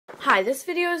Hi, this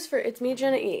video is for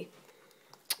itsmejennae.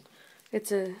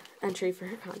 It's an entry for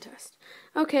her contest.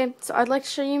 Okay, so I'd like to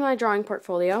show you my drawing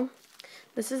portfolio.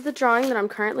 This is the drawing that I'm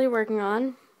currently working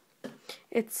on.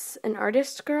 It's an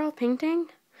artist girl painting.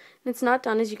 It's not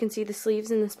done. As you can see, the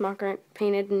sleeves and the smock aren't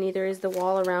painted, and neither is the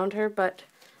wall around her, but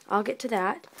I'll get to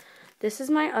that. This is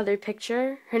my other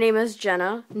picture. Her name is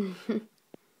Jenna.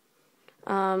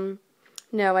 No,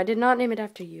 I did not name it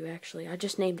after you, actually. I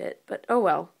just named it, but oh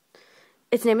well.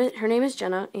 Her name is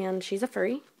Jenna, and she's a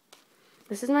furry.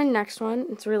 This is my next one.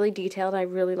 It's really detailed. I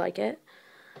really like it.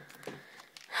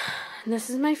 And this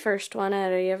is my first one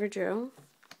that I ever drew.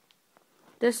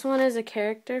 This one is a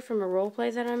character from a role play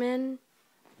that I'm in.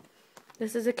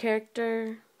 This is a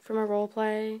character from a role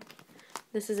play.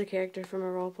 This is a character from a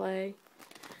role play.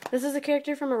 This is a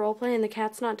character from a role play, and the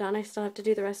cat's not done. I still have to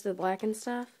do the rest of the black and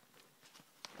stuff.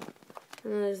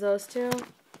 And then there's those two.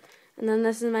 And then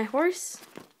this is my horse.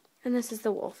 And this is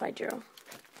the wolf I drew.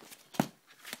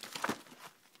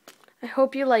 I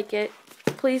hope you like it.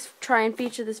 Please try and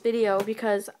feature this video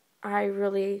because I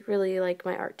really, really like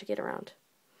my art to get around.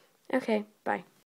 Okay, bye.